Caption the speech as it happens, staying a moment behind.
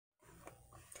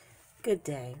Good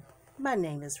day. My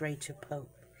name is Rachel Pope,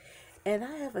 and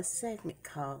I have a segment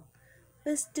called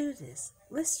Let's Do This.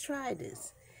 Let's try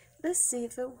this. Let's see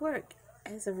if it works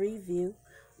as a review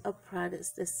of products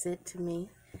that's sent to me.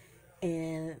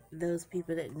 And those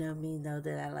people that know me know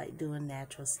that I like doing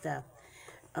natural stuff.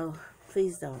 Oh,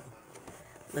 please don't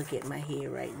look at my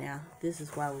hair right now. This is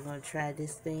why we're going to try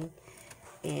this thing.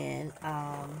 And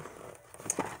I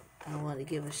want to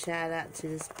give a shout out to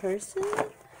this person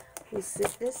who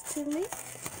sent this to me.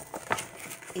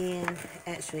 And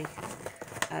actually,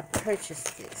 I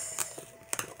purchased this.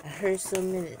 I heard so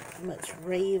much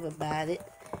rave about it,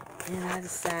 and I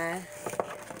decided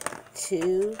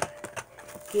to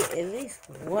get at least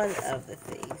one of the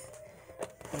things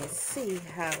and see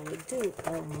how it would do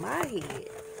on my head.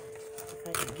 If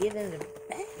I can get in the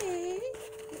bag,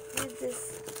 get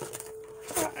this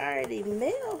already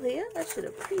mailed here. I should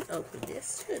have pre-opened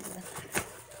this, shouldn't I?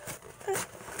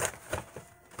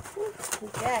 We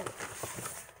got it.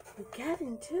 We got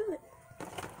into it.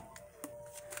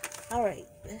 Alright,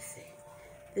 let's see.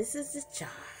 This is the jar.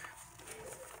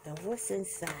 And what's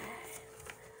inside?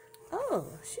 Oh,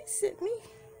 she sent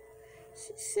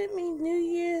me New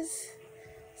Year's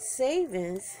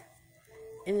savings,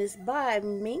 and it's by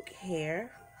Mink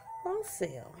Hair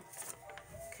Wholesale.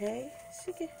 Okay,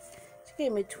 she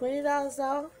gave me $20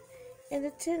 off and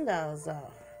a $10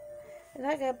 off. And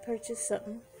I got to purchase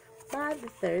something by the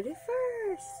 31st.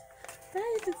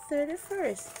 By the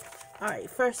 31st. Alright,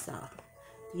 first off,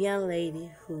 the young lady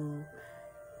who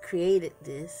created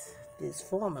this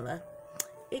formula,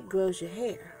 it grows your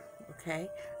hair, okay?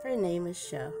 Her name is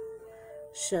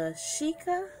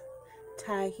Shashicka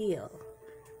Tyra-Hill,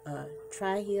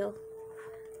 Tyra-Hill,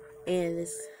 and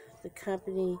the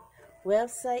company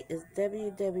website is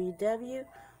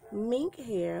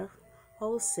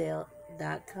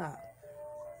www.minkhairwholesale.com.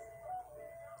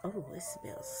 Oh, it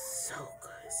smells so good.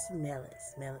 Smell it.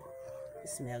 It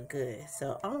smells good.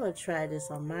 So I'm going to try this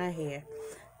on my hair.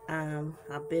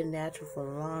 I've been natural for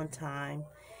a long time,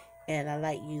 and I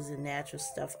like using natural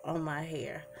stuff on my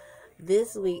hair.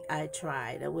 This week I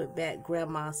went back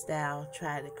grandma style,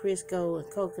 tried the Crisco and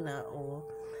coconut oil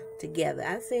together.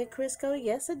 I said Crisco,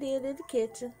 yes I did, in the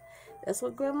kitchen. That's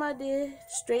what grandma did,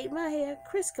 straighten my hair,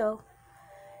 Crisco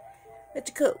that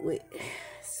you cook with.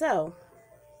 So,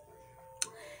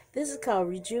 this is called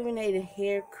Rejuvenating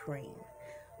Hair Cream.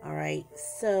 Alright,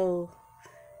 so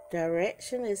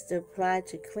direction is to apply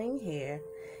to clean hair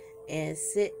and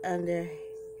sit under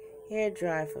hair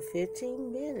dry for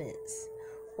 15 minutes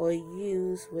or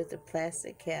use with a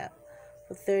plastic cap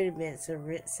for 30 minutes and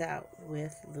rinse out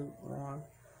with lukewarm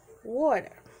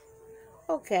water.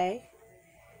 Okay,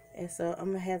 and so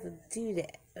I'm going to have to do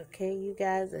that, okay, you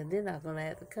guys, and then I'm going to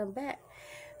have to come back.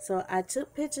 So I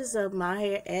took pictures of my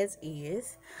hair as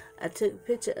is. I took a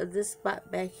picture of this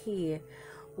spot back here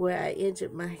where I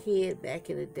injured my head back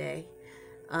in the day.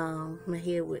 My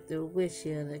hair went through a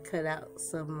windshield and cut out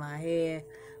some of my hair,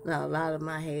 no, a lot of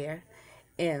my hair.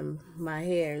 And my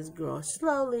hair is growing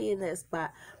slowly in that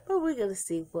spot. But we're going to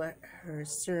see what her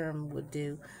serum will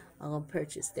do. I'm going to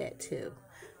purchase that too.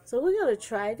 So we're going to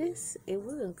try this, and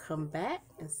we're going to come back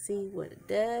and see what it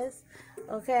does.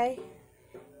 Okay?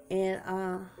 And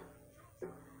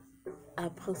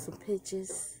I'll post some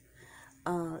pictures.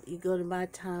 You go to my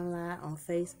timeline on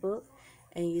Facebook,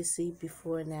 and you see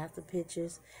before and after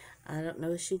pictures. I don't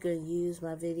know if she's going to use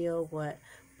my video or what,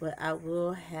 but I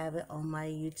will have it on my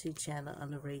YouTube channel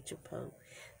under Rachel Pope.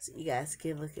 So you guys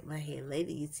can look at my hair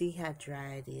later. You see how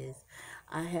dry it is.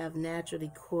 I have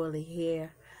naturally coily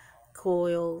hair,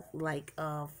 coil like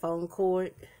phone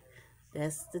cord.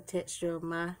 That's the texture of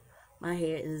my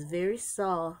hair. It is very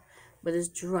soft, but it's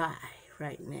dry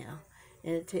right now.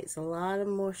 And it takes a lot of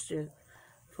moisture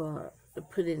to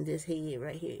put in this hair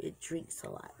right here. It drinks a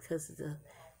lot because of the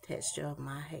texture of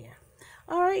my hair.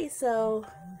 Alright, so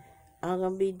I'm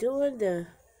going to be doing the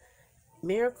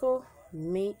Miracle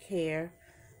Mink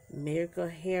Miracle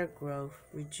Hair Growth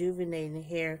Rejuvenating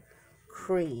Hair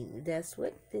Cream. That's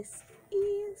what this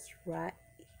is right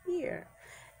here.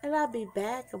 And I'll be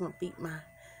back. I'm going to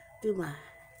do my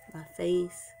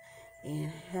face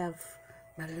and have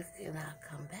my look, and I'll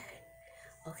come back.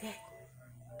 Okay?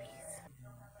 Peace.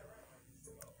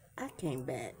 I came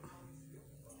back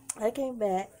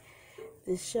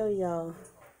to show y'all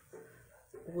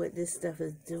what this stuff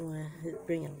is doing. It's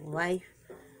bringing life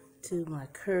to my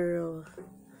curl,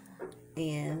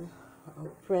 and I'm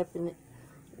prepping it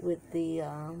with the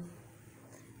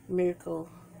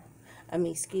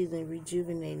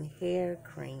Rejuvenating Hair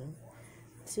Cream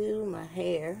to my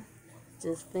hair.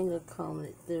 Just finger comb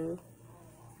it through.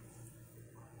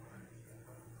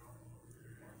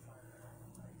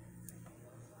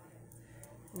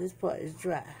 This part is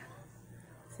dry.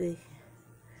 See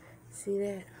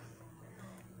that?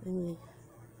 Let me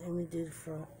do the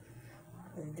front.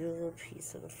 Let me do a little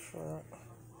piece of the front.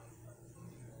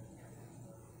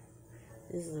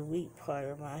 This is the weak part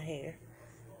of my hair,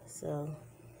 so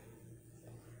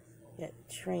got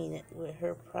to train it with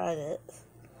her products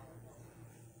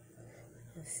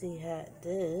and see how it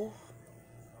does.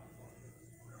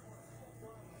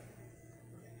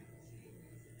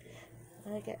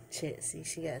 I got to check, see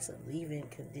she got some leave-in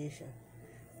condition.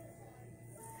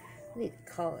 I need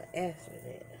to call her after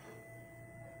that.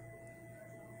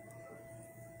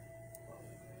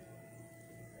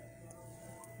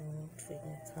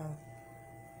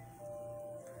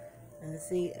 And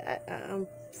see, I'm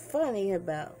funny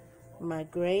about my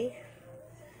gray.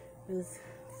 It's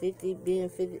 50, being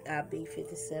 50, I'll be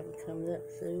 57 coming up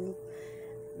soon.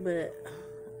 But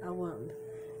I want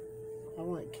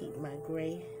to keep my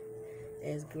gray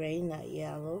as gray, not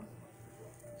yellow.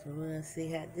 So we're gonna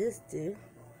see how this do.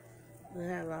 Look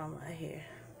how long my hair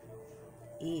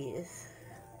is,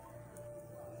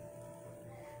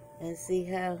 and see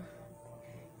how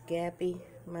gappy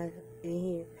my in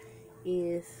here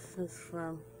is. It's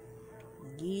from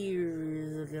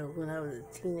years ago when I was a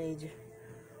teenager,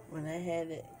 when I had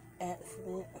an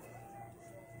accident.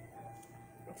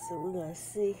 So we're gonna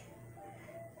see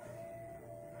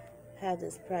how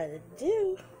this product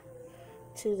do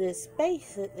to the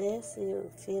space up there. See it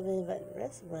will feel in like the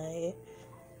rest of my hair.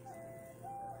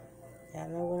 Y'all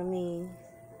know what I mean?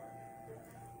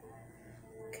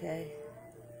 Okay.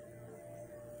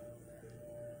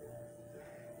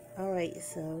 Alright,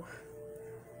 so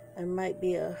it might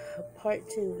be a part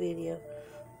 2 video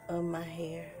of my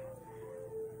hair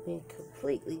being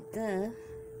completely done.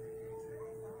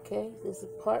 Okay, this is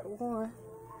part 1,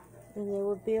 and there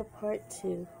will be a part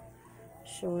 2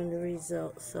 showing the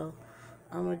results. So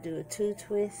I'm gonna do a 2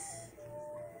 twist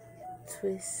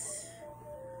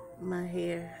my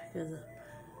hair, because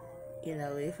you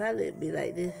know, if I let it be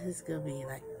like this, it's gonna be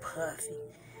like puffy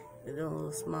with a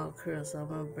little small curl. So I'm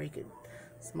gonna break it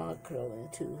small curl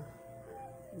into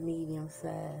medium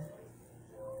size.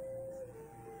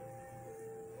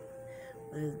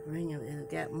 But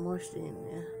it's got moisture in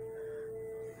there,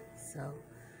 so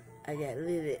I got to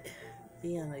let it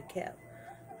be on the cap.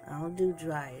 I don't do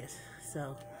dryers,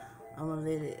 so I'm gonna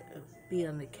let it be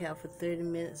on the cap for 30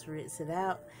 minutes, rinse it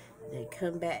out, then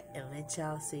come back and let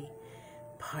y'all see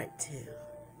part 2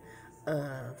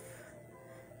 of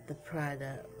the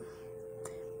product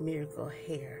Miracle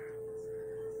Hair.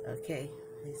 Okay,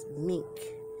 it's mink.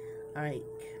 Alright,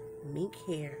 mink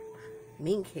hair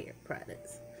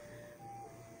products.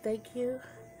 Thank you,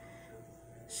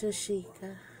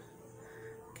 Shashicka.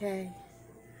 Okay,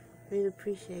 really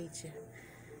appreciate you.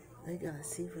 We're gonna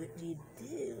see what you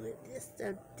do with this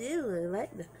stuff. I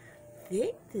like the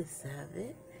thickness of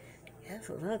it. That's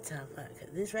what I'm talking about. Cause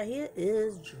this right here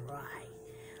is dry.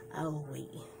 I was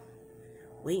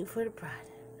waiting for the product.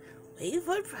 Waiting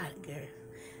for the product, girl.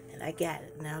 And I got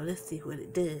it. Now let's see what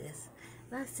it does.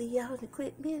 And I'll see y'all in a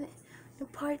quick minute in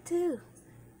part 2.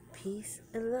 Peace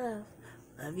and love.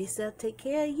 Love yourself. Take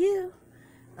care of you.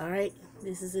 Alright,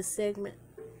 this is a segment.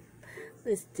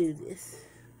 Let's do this.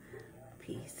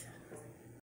 Peace.